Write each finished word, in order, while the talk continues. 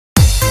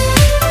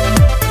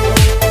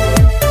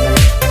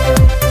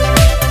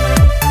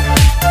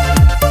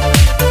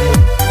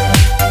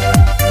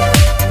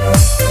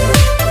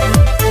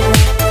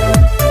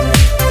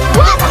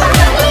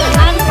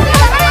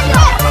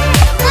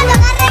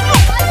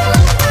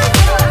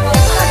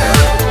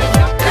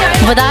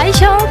बधाई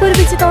छ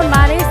पूर्वी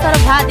चितवनमाले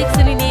सर्वाधिक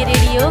सुनिने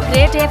radio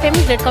great FM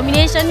great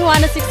combination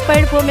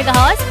 106.4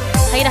 megahertz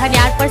भइरहने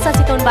 8 वर्ष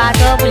चितवनबाट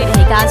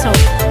बोलिरहेका छौँ।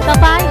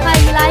 तपाईँ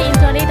हामीलाई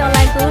इन्टरनेट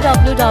अनलाइनको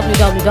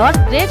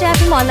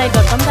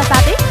www.greatfmonline.com का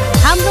साथै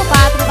हाम्रो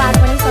पात्रबाट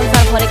पनि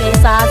संसारभरिकै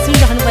साथ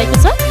सुनिरहनु भएको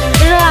छ।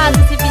 र आज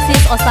चाहिँ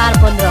विशेष असार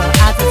 15 आज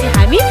चाहिँ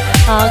हामी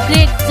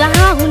ग्रेट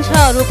जहाँ हुन्छ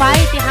रोपाई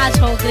त्यहाँ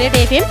छौँ ग्रेट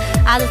एफएम।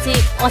 आज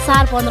चाहिँ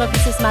असार 15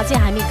 विशेषमा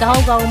चाहिँ हामी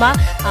गाउँ गाउँमा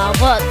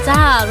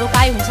जहाँ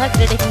रोपाई हुन्छ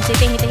ग्रेट एफएम चाहिँ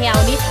त्यही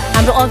आउने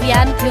हाम्रो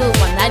अभियान थियो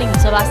भन्दा नि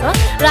हुन्छ वास्तवमा।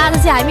 र आज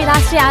चाहिँ हामी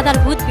राष्ट्रिय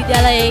आधारभूत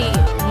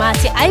विद्यालयमा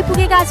चाहिँ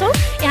आइपुगेका छौँ।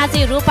 यहाँ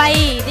चाहिँ रोपाई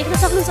देख्न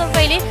सक्नुहुन्छ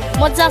तपाईँले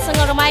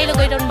मजासँग रमाइलो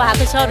गरिरहनु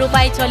भएको छ।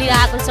 रोपाई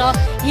चलिरहेको छ,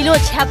 हिलो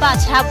छ्यापा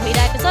छ्याप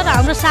भइरहेको छ र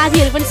हाम्रो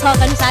साथीहरू पनि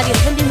सहकर्मी साथीहरू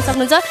पनि देख्न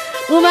सक्नुहुन्छ।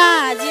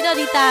 उमाजी र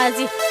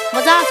रिताजी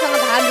मजासँग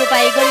धान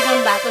रोपाई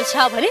गरिरहनु भएको छ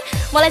भने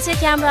मलाई चाहिँ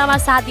क्यामेरामा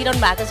साथ दिइरहनु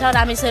भएको छ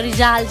रामेश्वर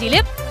रिजालजीले।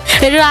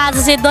 र आज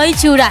चाहिँ दही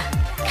चिउरा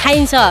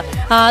खाइन्छ,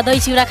 दही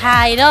चिउरा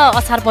खाएर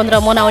असार 15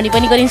 मनाउने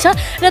पनि गरिन्छ।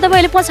 र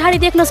तपाईँले पछाडि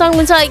देख्न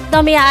सक्नुहुन्छ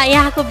एकदमै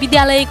यहाँको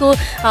विद्यालयको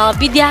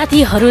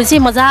विद्यार्थीहरू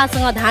चाहिँ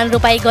मजासँग धान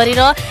रोपाई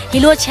गरेर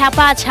हिलो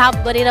छ्यापा छाप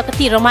गरेर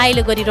कति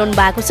रमाइलो गरिरहनु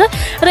भएको छ।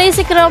 र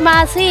यसै क्रममा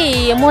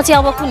चाहिँ म चाहिँ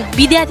अब कुन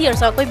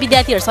विद्यार्थीहरूसँग कोही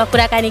विद्यार्थीहरूसँग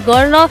कुराकानी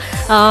गर्न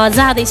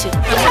जाँदैछु।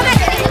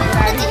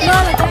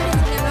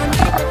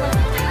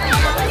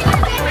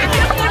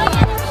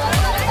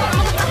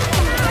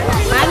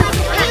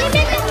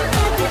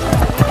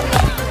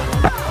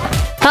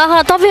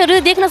 तपाईँहरू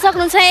देख्न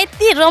सक्नुहुन्छ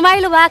यति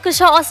रमाइलो भएको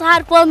छ।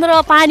 असार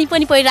 15 पानी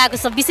पनि परिरहेको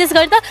छ, विशेष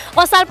गरी त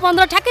असार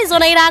 15 ठ्याक्कै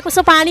जनाइरहेको छ,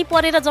 पानी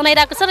परेर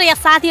जनाइरहेको छ। र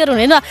यहाँ साथीहरू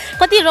हुने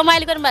कति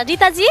रमाइलो गर्नु भयो।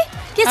 रिताजी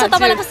के छ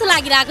तपाईँलाई कस्तो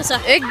लागिरहेको छ?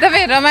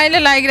 एकदमै रमाइलो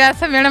लागिरहेको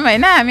छ म्याडम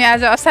होइन। हामी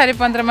आज असार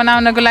 15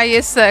 मनाउनको लागि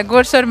यस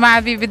गोडसोर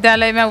मावि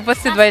विद्यालयमा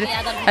उपस्थित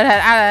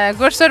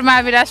गोडसोर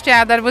मावि राष्ट्रिय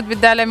आधारभूत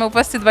विद्यालयमा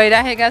उपस्थित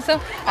भइरहेका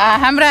छौँ।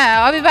 हाम्रा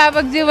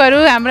अभिभावकज्यूहरू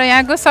हाम्रो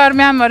यहाँको सर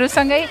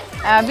म्यामहरूसँगै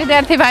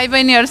विद्यार्थी भाइ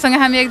बहिनीहरूसँग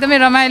हामी एकदमै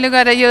रमाइलो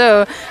गरेर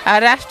यो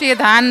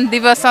राष्ट्रिय धान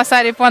दिवस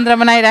असार 15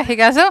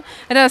 मनाइराखेका छौँ।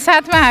 र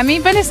साथमा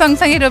हामी पनि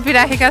सँगसँगै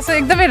रोपिराखेका छौँ।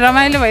 एकदमै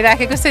रमाइलो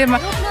भइराखेको छ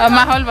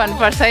माहौल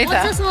भन्नुपर्छ है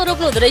त।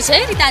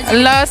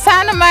 ल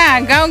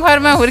सानोमा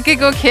गाउँघरमा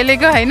हुर्केको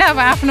खेलेको होइन, अब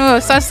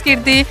आफ्नो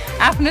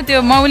संस्कृति आफ्नो त्यो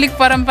मौलिक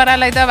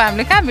परम्परालाई त अब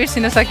हामीले कहाँ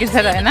बिर्सिन सकिन्छ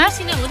र होइन।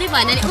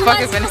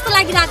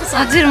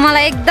 हजुर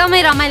मलाई एकदमै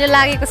रमाइलो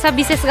लागेको छ।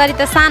 विशेष गरी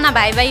त साना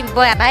भाइ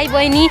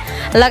बहिनी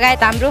लगायत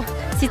हाम्रो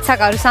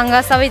शिक्षकहरूसँग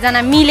सबैजना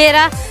मिलेर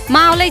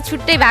माहौलै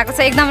छुट्टै भएको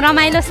छ। एकदम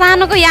रमाइलो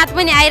सानोको याद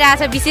पनि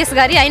आइरहेछ विशेष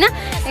गरी होइन।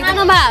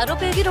 एकदममा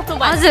रोप्यो कि रोप्नु?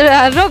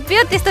 हजुर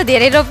रोप्यो, त्यस्तो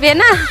धेरै रोपिएन,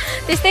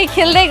 त्यस्तै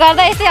खेल्दै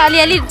गर्दा यस्तै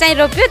अलिअलि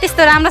चाहिँ रोप्यो,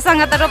 त्यस्तो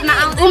राम्रोसँग त रोप्न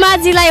आउँछ।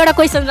 उमाजीलाई एउटा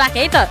क्वेसन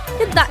राखेँ है त,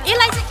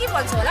 यसलाई चाहिँ के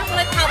भन्छ होला?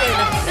 मलाई थाहा भएन,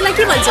 यसलाई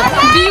के भन्छ?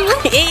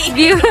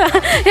 बिउ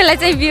यसलाई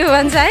चाहिँ बिउ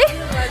भन्छ है।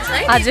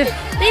 हजुर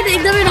त्यही त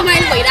एकदमै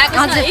रमाइलो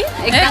भइरहेको छ है।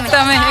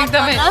 एकदमै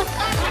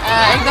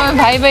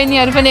भाइ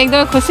बहिनीहरू पनि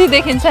एकदमै खुसी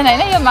देखिन्छन्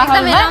होइन यो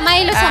माहौलमा।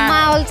 रमाइलो छ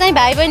माहौल चाहिँ।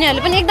 भाइ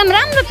बहिनीहरूले पनि एकदम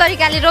राम्रो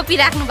तरिकाले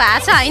रोपिराख्नु भएको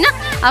छ होइन।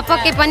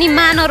 पक्कै पनि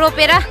मानो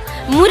रोपेर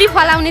मुरी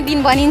फलाउने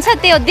दिन भनिन्छ,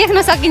 त्यो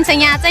देख्न सकिन्छ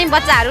यहाँ चाहिँ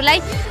बच्चाहरूलाई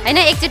होइन।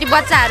 एकचोटि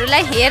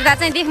बच्चाहरूलाई हेर्दा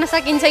चाहिँ देख्न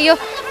सकिन्छ यो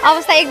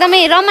अवस्था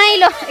एकदमै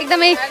रमाइलो।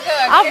 एकदमै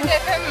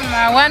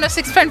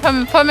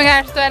 106.4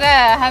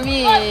 मेगाहर्जद्वारा हामी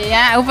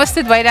यहाँ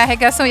उपस्थित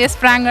भइरहेका छौँ यस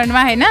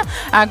प्राङ्गणमा होइन।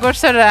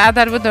 गोडसोर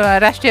आधारभूत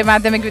राष्ट्रिय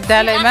माध्यमिक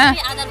विद्यालयमा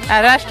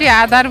राष्ट्रिय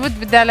आधारभूत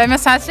विद्यालयमा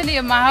साँच्चै नै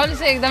यो माहौल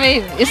चाहिँ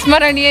एकदमै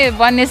स्मरणीय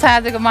बन्ने छ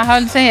आजको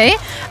माहौल चाहिँ है।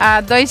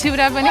 दही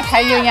चिउरा पनि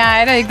खाइयो यहाँ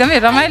आएर, एकदमै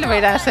रमाइलो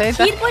भइरहेछ है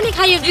त। खिर पनि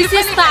खाइयो,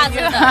 विशेष त आज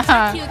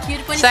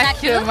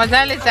चाख्यो,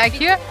 मजाले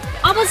चाख्यो।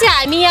 अब चाहिँ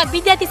हामी यहाँ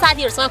विद्यार्थी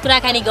साथीहरूसँग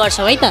कुराकानी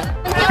गर्छौँ है त।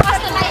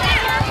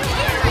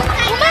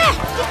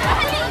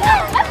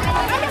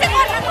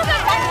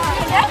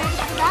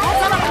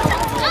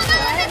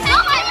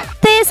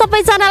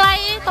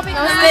 सबैजनालाई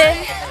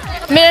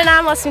मेरो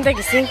नाम अस्मिता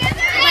घिसिङ,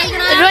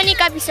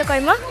 रोनिका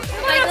विश्वकर्मा,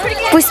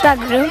 पुष्पा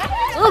गुरुङ।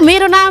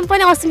 मेरो नाम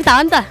पनि अस्मिता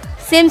हो नि त,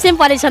 सेम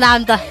परेछ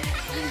नाम त।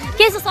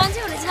 के छ सन्चै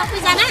हुनुहुन्छ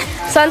सबैजना?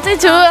 सन्चै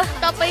छु।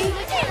 तपाईँ?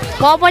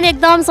 म पनि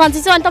एकदम सन्चै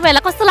छु। अनि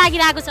तपाईँहरूलाई कस्तो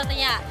लागिरहेको छ त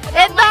यहाँ?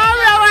 एकदम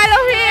रमाइलो,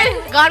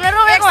 घरमा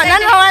रोपेको भन्दा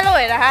पनि रमाइलो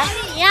भइरह।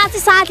 यहाँ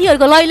चाहिँ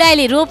साथीहरूको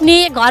लैलाइले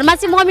रोप्ने, घरमा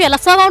चाहिँ मम्मीहरूलाई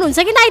सघाउनुहुन्छ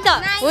कि नै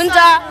त?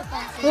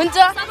 हुन्छ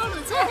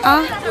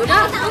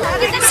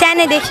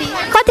सानैदेखि।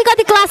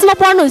 कति क्लासमा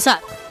पढ्नुहुन्छ?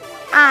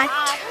 8।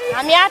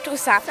 हामी 8 हो,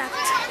 7।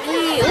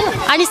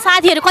 अनि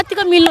साथीहरू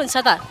कतिको मिल्नुहुन्छ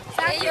त?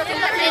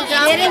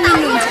 धेरै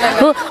मिल्नुहुन्छ।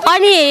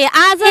 अनि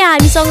आज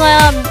हामीसँग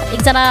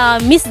एकजना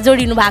मिस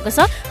जोडिनु भएको छ।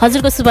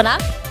 हजुरको शुभ नाम?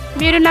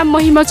 मेरो नाम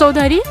महिमा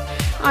चौधरी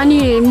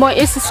अनि म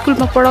यस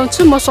स्कुलमा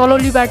पढाउँछु। म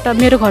सलौलीबाट,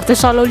 मेरो घर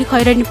चाहिँ सलौली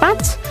खैरानी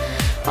 5।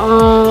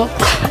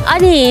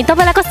 अनि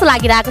तपाईँलाई कस्तो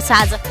लागिरहेको छ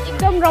आज?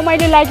 एकदम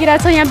रमाइलो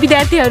लागिरहेछ यहाँ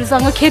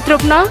विद्यार्थीहरूसँग खेत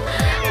रोप्न।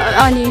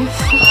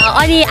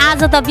 अनि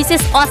आज त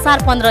विशेष असार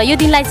 15 यो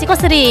दिनलाई चाहिँ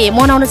कसरी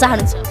मनाउन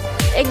चाहनुहुन्छ?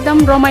 एकदम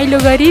रमाइलो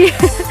गरी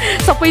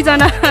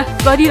सबैजना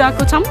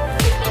गरिरहेको छौँ।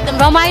 एकदम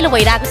रमाइलो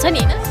भइरहेको छ नि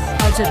होइन?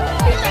 हजुर।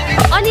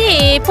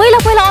 अनि पहिला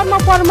पहिला अर्म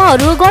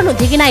पर्महरू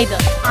गर्नुहुन्थ्यो कि नाइ त?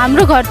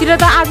 हाम्रो घरतिर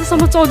त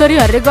आजसम्म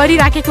चौधरीहरूले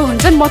गरिराखेको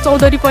हुन्छन्। म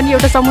चौधरी पनि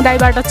एउटा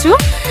समुदायबाट छु।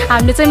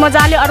 हामीले चाहिँ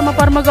मजाले अर्म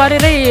पर्म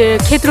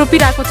गरेरै खेत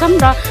रोपिरहेको छौँ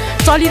र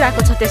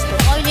चलिरहेको छ त्यस्तो।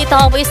 अहिले त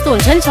अब यस्तो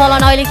हुन्छ नि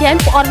चलन अहिले के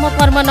अर्म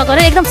पर्म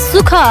नगरेर एकदम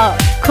सुख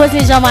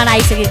खोज्ने जमाना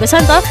आइसकेको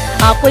छ नि त।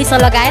 पैसा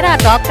लगाएर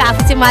ढक्क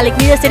आफू चाहिँ मालिक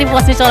नि यसरी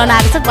बस्ने चलन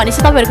आएको छ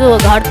भनेपछि तपाईँहरूको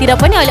घरतिर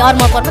पनि अहिले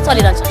अर्म पर्म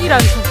चलिरहन्छ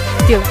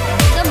त्यो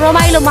एकदम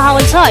रमाइलो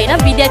माहौल छ होइन।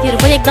 विद्यार्थीहरू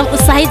पनि एकदम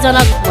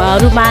उत्साहितजनक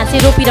रूपमा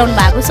चाहिँ रोपिरहनु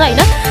भएको छ होइन।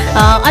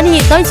 अनि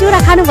दही चिउरा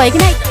खानुभयो कि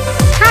नाइ?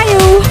 खायो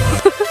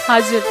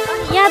हजुर।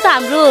 यहाँ त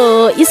हाम्रो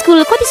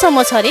स्कुल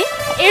कतिसम्म छ अरे?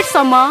 8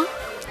 सम्म।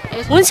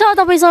 हुन्छ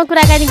तपाईँसँग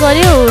कुराकानी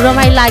गऱ्यो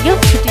रमाइलो लाग्यो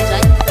छुट्टी छ है।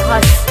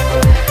 हस्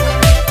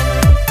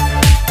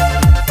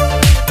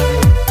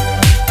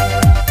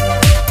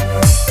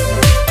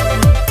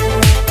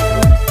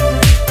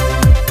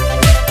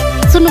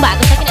सुन्नु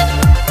भएको छ कि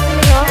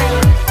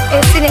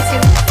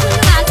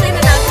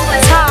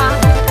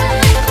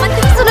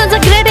सुन्नुहुन्छ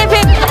ग्रेट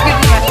एफएम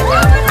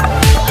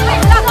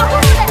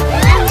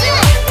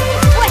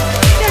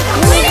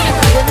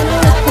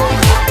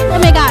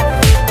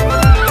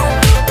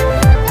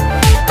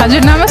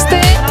हजुर नमस्ते।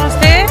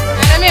 नमस्ते।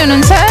 आरामै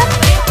हुनुहुन्छ?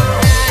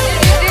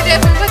 ग्रेट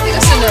एफएम कतिको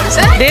सुन्नुहुन्छ?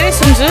 धेरै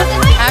सुन्छु।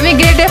 हामी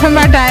ग्रेट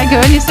एफएमबाट आएको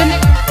हो नि सुन्नु।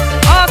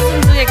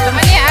 सुन्छु एकदम।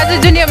 अनि आज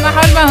जुन यो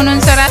माहौलमा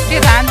हुनुहुन्छ राष्ट्रिय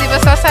धान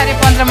दिवस असारे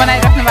 15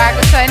 मनाइराख्नु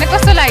भएको छ होइन,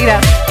 कस्तो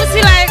लागिरहेको? खुसी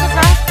लागेको छ।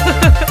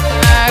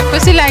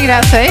 खुसी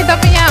लागिरहेको छ है।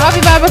 तपाईँ यहाँ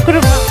अभिभावक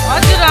रूपमा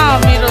हजुर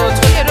मेरो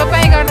छोरी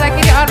रोपाइँ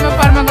गर्दाखेरि अर्म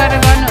पर्म गरेर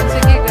गर्नुहुन्छ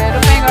कि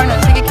रोपाइँ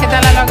गर्नुहुन्छ कि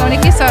खेताला लगाउने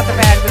के छ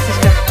तपाईँहरूको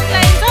सिस्टम?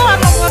 लगाइन्छ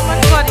अर्म पर्म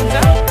पनि गरिन्छ।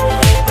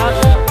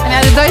 अनि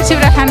आज दही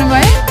चिउरा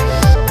खानुभयो?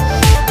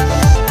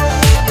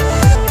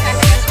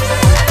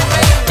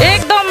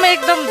 एकदम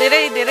एकदम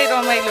धेरै धेरै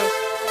रमाइलो।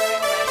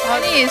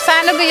 अनि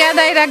सानोको याद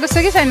आइरहेको छ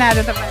कि छैन आज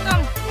तपाईँ?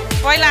 एकदम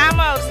पहिला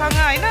आमाहरूसँग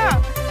होइन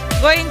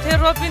गइन्थ्यो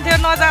रोपिन्थ्यो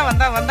नजा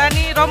भन्दा भन्दा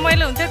नि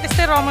रमाइलो हुन्थ्यो।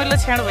 त्यस्तै रमाइलो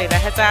क्षण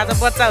भइरहेको छ आज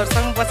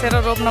बच्चाहरूसँग बसेर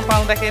रोप्न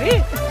पाउँदाखेरि।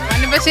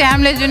 भनेपछि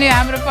हामीले जुन यो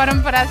हाम्रो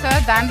परम्परा छ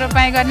धान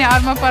रोपाइँ गर्ने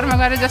अर्म पर्म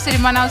गरेर जसरी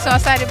मनाउँछ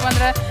असारे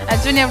 15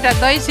 जुन एउटा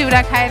दही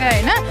चिउरा खाएर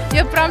होइन,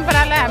 यो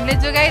परम्परालाई हामीले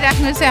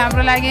जोगाइराख्नु चाहिँ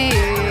हाम्रो लागि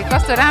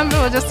कस्तो राम्रो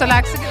हो जस्तो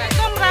लाग्छ कि?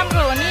 एकदम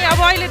राम्रो हो नि।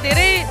 अब अहिले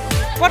धेरै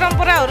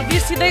परम्पराहरू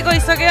बिर्सिँदै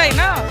गइसक्यो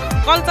होइन।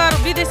 कल्चर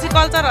विदेशी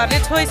कल्चरहरूले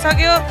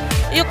छोइसक्यो।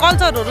 यो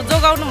कल्चरहरू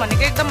जोगाउनु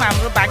भनेको एकदम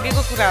हाम्रो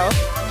भाग्यको कुरा हो।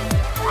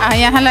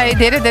 यहाँलाई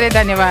धेरै धेरै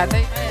धन्यवाद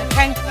है।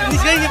 थ्याङ्क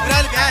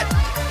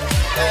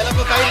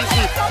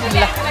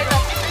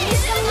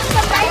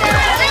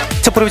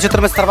पूर्वी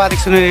क्षेत्रमा सर्वाधिक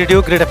सुन्ने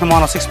radio grade FM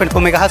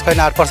 106.4 megahertz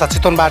Kanad Parsa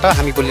चितवनबाट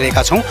हामी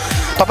बोलिरहेका छौँ।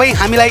 तपाईँ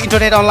हामीलाई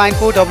इन्टरनेट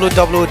अनलाइनको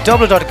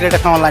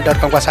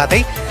www.greatfmonline.com का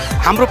साथै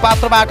हाम्रो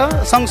पात्रबाट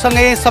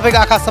सँगसँगै सबैको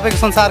आँखा सबैको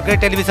संसार ग्रेड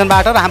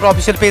टेलिभिजनबाट र हाम्रो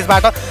अफिसियल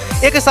पेजबाट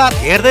एकैसाथ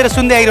हेर्दै र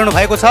सुन्दै आइरहनु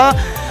भएको छ।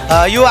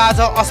 यो आज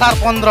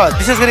असार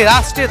 15 विशेष गरी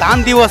राष्ट्रिय धान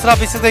दिवस र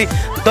विशेष गरी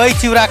दही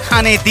चिउरा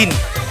खाने दिन।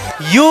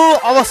 यो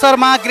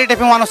अवसरमा ग्रेट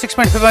एफएम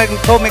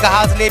 106.4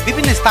 मेगाहर्जले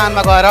विभिन्न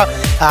स्थानमा गएर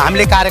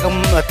हामीले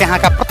कार्यक्रम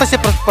त्यहाँका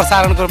प्रत्यक्ष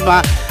प्रसारणको रूपमा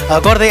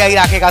गर्दै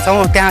आइराखेका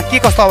छौँ। त्यहाँ के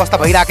कस्तो अवस्था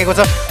भइराखेको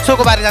छ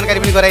सोको बारे जानकारी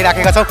पनि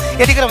गराइराखेका छौँ।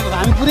 यतिखेर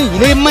हामी पुरै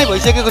हिलेमै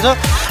भइसकेको छ।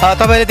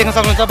 तपाईँले देख्न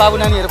सक्नुहुन्छ बाबु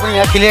नानीहरू पनि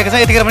यहाँ खेलिरहेका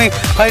छन्। यतिखेर पनि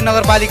खैर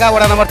नगरपालिका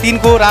वडा नम्बर 3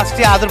 को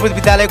राष्ट्रिय आधारभूत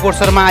विद्यालय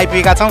गोडसरमा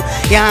आइपुगेका छौँ।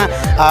 यहाँ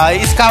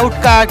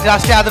स्काउटका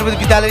राष्ट्रिय आधारभूत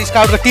विद्यालय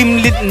स्काउटको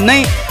टिमले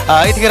नै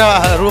यतिखेर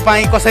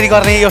रोपाइँ कसरी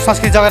गर्ने यो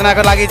संस्कृति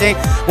जगर्नाको लागि चाहिँ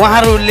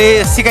उहाँहरूले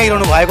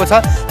सिकाइरहनु भएको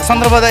छ।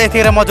 सन्दर्भमा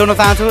यतिखेर म जोड्न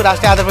चाहन्छु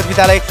राष्ट्रिय आधारभूत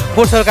विद्यालय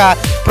गोडसरका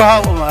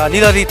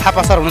निररी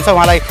थापा सर हुनुहुन्छ।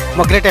 उहाँलाई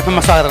म ग्रेट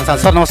एफएममा स्वागत गर्न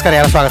चाहन्छु। सर नमस्कार,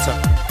 यहाँलाई स्वागत छ।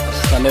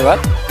 धन्यवाद।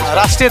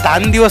 राष्ट्रिय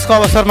धान दिवसको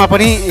अवसरमा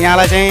पनि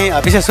यहाँलाई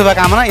चाहिँ विशेष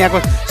शुभकामना, यहाँको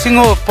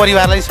सिङ्गो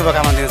परिवारलाई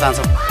शुभकामना दिन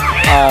चाहन्छौँ।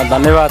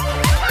 धन्यवाद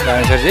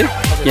रामेश्वरजी।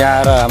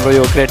 यहाँ र हाम्रो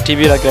यो ग्रेट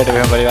टिभी र ग्रेट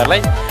एफएम परिवारलाई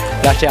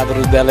राष्ट्रिय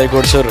आधारभूत विद्यालय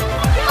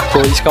गोडसरको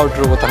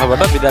स्काउटको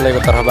तर्फबाट विद्यालयको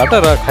तर्फबाट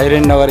र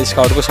खैरेनी नगर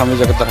स्काउटको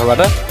संयोजकको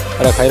तर्फबाट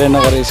र खैरेनी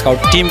नगर स्काउट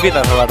टिमकै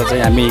तर्फबाट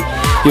चाहिँ हामी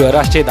यो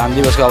राष्ट्रिय धान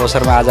दिवसको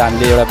अवसरमा आज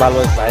हामीले एउटा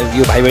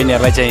यो भाइ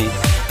बहिनीहरूलाई चाहिँ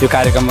यो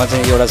कार्यक्रममा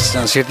चाहिँ एउटा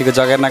संस्कृतिको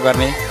जगेर्ना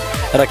गर्ने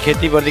र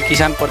खेतीप्रति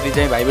किसानप्रति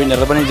चाहिँ भाइ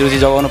बहिनीहरूलाई पनि रुचि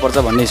जगाउनुपर्छ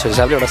भन्ने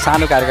हिसाबले एउटा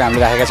सानो कार्यक्रम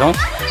हामीले राखेका छौँ।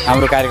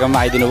 हाम्रो कार्यक्रममा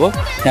आइदिनु भयो,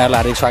 यहाँहरूलाई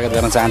हार्दिक स्वागत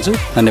गर्न चाहन्छु।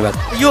 धन्यवाद।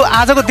 यो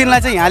आजको दिनलाई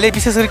चाहिँ यहाँले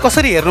विशेष गरी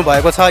कसरी हेर्नु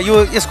भएको छ?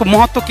 यो यसको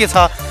महत्त्व के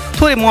छ?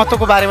 थोरै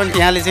महत्त्वको बारेमा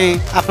यहाँले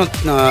चाहिँ आफ्नो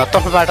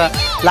तर्फबाट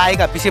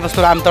लागेका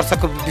विषयवस्तुहरू आम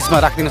दर्शकको बिचमा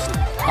राखिदिनुहोस्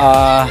न।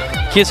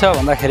 के छ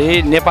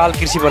भन्दाखेरि नेपाल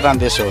कृषि प्रधान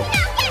देश हो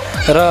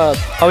र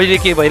अहिले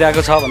के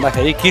भइरहेको छ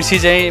भन्दाखेरि कृषि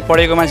चाहिँ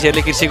पढेको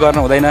मान्छेहरूले कृषि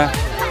गर्नु हुँदैन।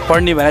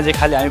 पढ्ने भने चाहिँ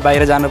खालि हामी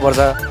बाहिर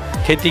जानुपर्छ।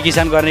 खेती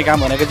किसान गर्ने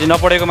काम भनेको चाहिँ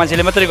नपढेको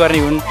मान्छेले मात्रै गर्ने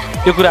हुन्,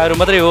 यो कुराहरू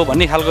मात्रै हो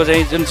भन्ने खालको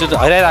चाहिँ जुन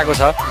हराइरहेको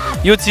छ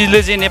यो चिजले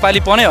चाहिँ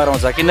नेपालीपनै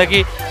हराउँछ।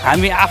 किनकि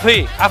हामी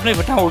आफ्नै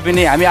खुट्टामा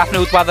उभिने, हामी आफ्नै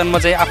उत्पादनमा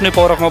चाहिँ आफ्नै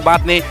पौरखमा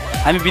बाँच्ने,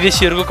 हामी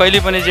विदेशीहरूको कहिले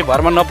पनि चाहिँ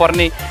भरमा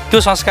नपर्ने त्यो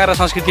संस्कार र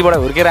संस्कृतिबाट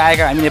हुर्केर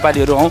आएका हामी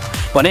नेपालीहरू हौँ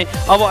भने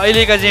अब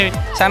अहिलेका चाहिँ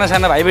साना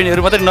साना भाइ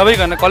बहिनीहरू मात्रै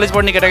नभइकन कलेज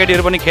पढ्ने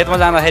केटाकेटीहरू पनि खेतमा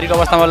जाँदाखेरिको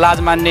अवस्थामा लाज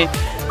मान्ने,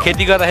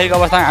 खेती गर्दाखेरिको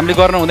अवस्थामा हामीले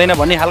गर्नु हुँदैन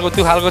भन्ने खालको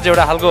त्यो खालको चाहिँ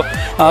एउटा खालको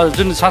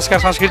जुन संस्कार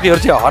संस्कृतिहरू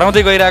चाहिँ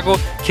हराउँदै गइरहेको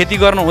खेती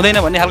गर्नु हुँदैन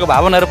भन्ने खालको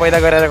भावनाहरू पैदा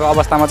गरिरहेको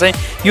अवस्थामा चाहिँ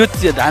यो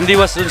धान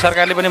दिवस जुन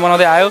सरकारले पनि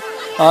मनाउँदै आयो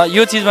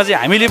यो चिजमा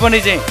चाहिँ हामीले पनि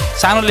चाहिँ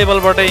सानो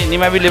लेभलबाटै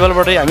निमावी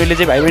लेभलबाटै हामीले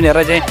चाहिँ भाइ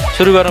बहिनीहरूलाई चाहिँ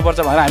सुरु गर्नुपर्छ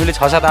भनेर हामीले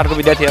 6, 7, 8को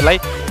विद्यार्थीहरूलाई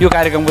यो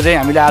कार्यक्रमको चाहिँ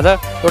हामीले आज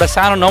एउटा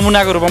सानो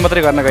नमुनाको रूपमा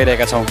मात्रै गर्न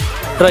गइरहेका छौँ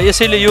र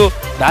यसैले यो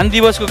धान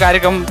दिवसको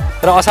कार्यक्रम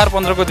र असार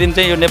 15को दिन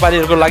चाहिँ यो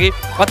नेपालीहरूको लागि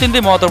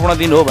अत्यन्तै महत्त्वपूर्ण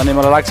दिन हो भन्ने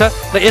मलाई लाग्छ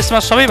र यसमा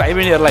सबै भाइ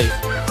बहिनीहरूलाई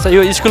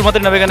यो स्कुल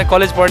मात्रै नभइकन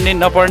कलेज पढ्ने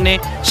नपढ्ने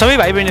सबै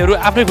भाइ बहिनीहरू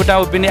आफ्नै खुट्टामा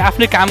उभिने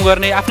आफ्नै काम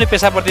गर्ने आफ्नै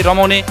पेसाप्रति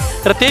रमाउने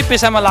र त्यही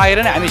पेसामा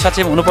लागेर नै हामी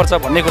सक्षम हुनुपर्छ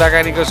भन्ने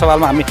कुराकानीको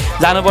सवालमा हामी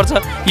जानुपर्छ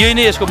यही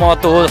नै यसको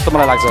महत्त्व हो जस्तो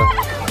मलाई लाग्छ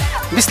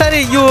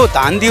बिस्तारै यो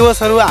धान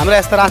दिवसहरू हाम्रो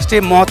यस्ता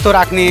राष्ट्रिय महत्त्व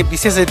राख्ने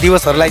विशेष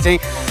दिवसहरूलाई चाहिँ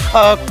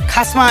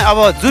खासमा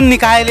अब जुन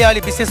निकायले अलि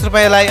विशेष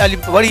रूपलाई अलि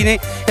बढी नै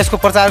यसको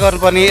प्रचार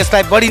गर्नुपर्ने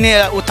यसलाई बढी नै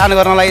उत्थान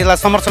गर्नलाई यसलाई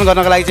समर्थन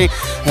गर्नको लागि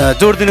चाहिँ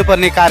जोड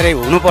दिनुपर्ने कार्य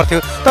हुनुपर्थ्यो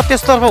तर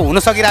त्यसतर्फ हुन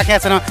सकिराखेका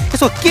छैन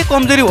यसको के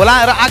कमजोरी होला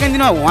र आगामी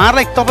दिनमा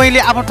उहाँहरूलाई तपाईँले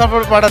आफ्नो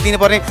तर्फबाट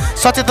दिनुपर्ने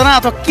सचेतना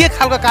अथवा के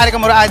खालको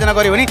कार्यक्रमहरू आयोजना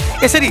गर्यो भने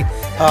यसरी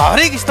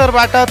हरेक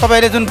स्तरबाट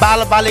तपाईँले जुन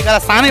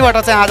बालबालिकालाई सानैबाट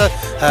चाहिँ आज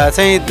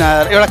चाहिँ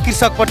एउटा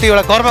कृषकपट्टि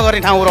एउटा गर्व गर्ने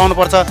ठाउँ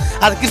रहनुपर्छ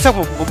आज कृषक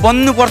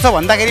बन्नुपर्छ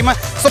भन्दाखेरिमा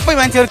सबै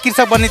मान्छेहरू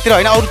कृषक बन्नेतिर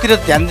होइन अरूतिर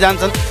ध्यान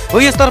जान्छन्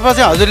हो यसतर्फ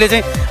चाहिँ हजुरले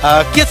चाहिँ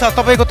के छ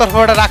तपाईँको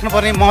तर्फबाट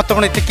राख्नुपर्ने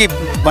महत्त्वपूर्ण के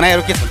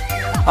भनाइहरू के छन्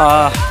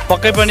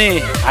पक्कै पनि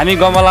हामी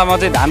गमलामा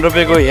चाहिँ धान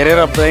रोपेको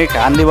हेरेर चाहिँ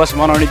धान दिवस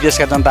मनाउने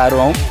देशका जनताहरू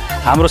हौँ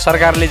हाम्रो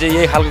सरकारले चाहिँ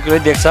यही खालको कुरै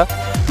देख्छ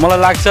मलाई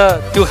लाग्छ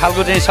त्यो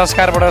खालको चाहिँ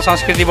संस्कारबाट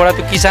संस्कृतिबाट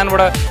त्यो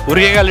किसानबाट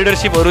हुर्केका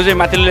लिडरसिपहरू चाहिँ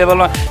माथिल्लो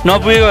लेभलमा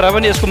नपुगेको भएर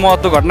पनि यसको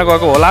महत्त्व घट्न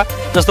गएको होला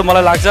जस्तो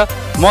मलाई लाग्छ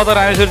म त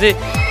रामेश्वर चाहिँ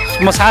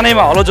म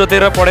सानैमा हलो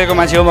जोतेर पढेको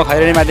मान्छे हो म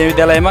खैरेनी माध्यमिक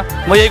विद्यालयमा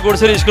म यही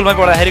गोडसुरी स्कुलमा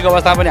पढ्दाखेरिको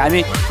अवस्थामा पनि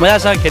हामी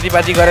मजासँग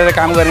खेतीपाती गरेर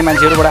काम गर्ने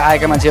मान्छेहरूबाट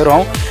आएका मान्छेहरू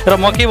हौँ र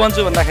म के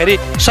भन्छु भन्दाखेरि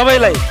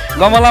सबैलाई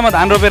गमलामा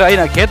धान रोपेर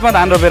होइन खेतमा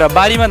धान रोपेर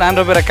बारीमा धान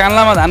रोपेर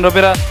कान्लामा धान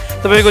रोपेर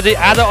तपाईँको चाहिँ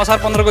आज असार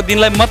 15को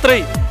दिनलाई मात्रै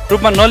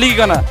रूपमा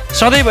नलिकन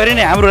सधैँभरि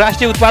नै हाम्रो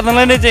राष्ट्रिय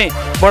उत्पादनलाई नै चाहिँ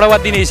बढावा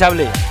दिने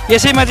हिसाबले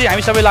यसैमा चाहिँ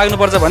हामी सबै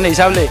लाग्नुपर्छ भन्ने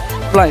हिसाबले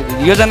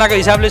योजनाको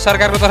हिसाबले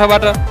सरकारको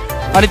तर्फबाट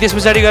अनि त्यस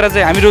पछाडि गएर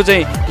चाहिँ हामीहरू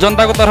चाहिँ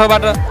जनताको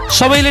तर्फबाट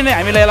सबैले नै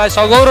हामीलाई यसलाई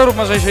सगौरव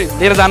रूपमा चाहिँ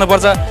लिएर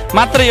जानुपर्छ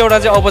मात्र एउटा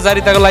चाहिँ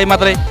औपचारिकताको लागि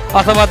मात्रै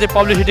अथवा चाहिँ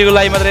पब्लिसिटीको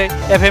लागि मात्रै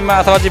एफएममा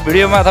अथवा चाहिँ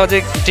भिडियोमा अथवा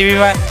चाहिँ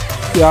टिभीमा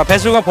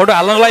फेसबुकमा फोटो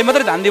हाल्नको लागि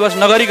मात्रै धान दिवस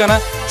नगरिकन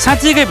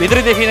साँच्चैकै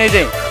भित्रैदेखि नै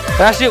चाहिँ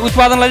राष्ट्रिय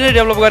उत्पादनलाई नै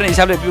डेभलप गर्ने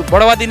हिसाबले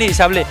बढावा दिने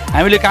हिसाबले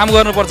हामीले काम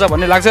गर्नुपर्छ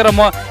भन्ने लाग्छ र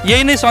म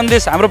यही नै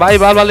सन्देश हाम्रो भाइ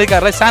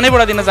बालबालिकाहरूलाई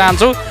सानैबाट दिन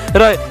चाहन्छु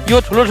र यो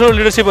ठुलो ठुलो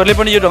लिडरसिपहरूले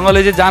पनि यो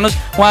ढङ्गले चाहिँ जानुहोस्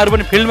उहाँहरू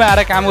पनि फिल्डमा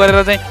आएर काम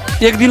गरेर चाहिँ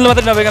एक दिन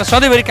मात्रै नभइकन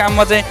सधैँभरि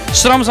काममा चाहिँ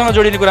श्रमसँग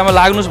जोडिने कुरामा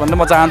लाग्नुहोस् भन्ने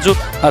म चाहन्छु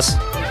हस्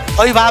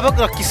अभिभावक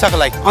र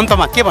कृषकलाई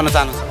अन्तमा के भन्न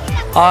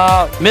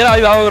चाहनुहुन्छ मेरा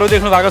अभिभावकहरू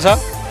देख्नु भएको छ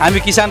हामी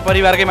किसान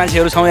परिवारकै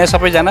मान्छेहरू छौँ यहाँ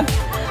सबैजना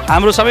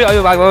हाम्रो सबै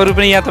अभिभावकहरू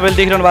पनि यहाँ तपाईँले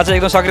देखिरहनु भएको छ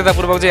एकदम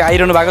सक्रियतापूर्वक चाहिँ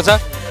आइरहनु भएको छ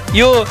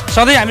यो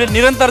सधैँ हामीले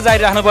निरन्तर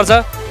जारी राख्नुपर्छ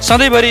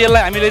सधैँभरि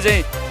यसलाई हामीले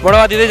चाहिँ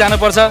बढावा दिँदै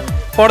जानुपर्छ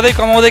पढ्दै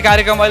कमाउँदै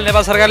कार्यक्रम अहिले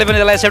नेपाल सरकारले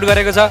पनि यसलाई एक्सेप्ट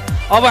गरेको छ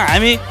अब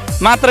हामी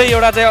मात्रै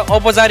एउटा चाहिँ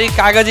औपचारिक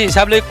कागजी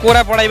हिसाबले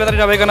कोरा पढाइ मात्रै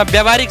नभइकन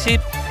व्यावहारिक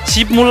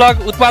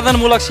सिपमूलक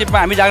उत्पादनमूलक सिपमा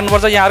हामी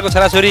जाग्नुपर्छ यहाँहरूको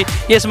छोराछोरी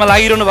यसमा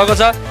लागिरहनु भएको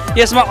छ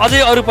यसमा अझै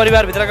अरू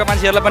परिवारभित्रका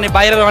मान्छेहरूलाई पनि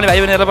बाहिर रहने भाइ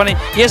बहिनीहरूलाई पनि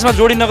यसमा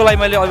जोडिनको लागि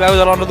मैले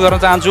अभिभावकहरूलाई अनुरोध गर्न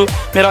चाहन्छु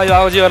मेरा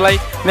अभिभावकजीहरूलाई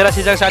मेरा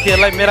शिक्षक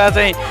साथीहरूलाई मेरा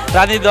चाहिँ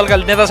राजनीतिक दलका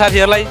नेता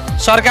साथीहरूलाई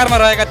सरकारमा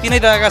रहेका तिनै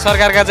तहका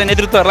सरकारका चाहिँ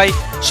नेतृत्वहरूलाई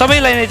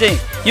सबैलाई नै चाहिँ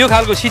यो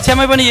खालको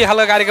शिक्षामै पनि यो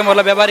खालको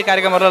कार्यक्रमहरूलाई व्यावहारिक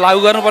कार्यक्रमहरूलाई लागू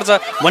गर्नुपर्छ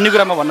भन्ने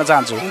कुरा म भन्न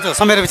चाहन्छु हुन्छ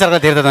समय र विचारका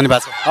धेरै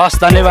धन्यवाद हस्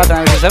धन्यवाद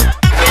सर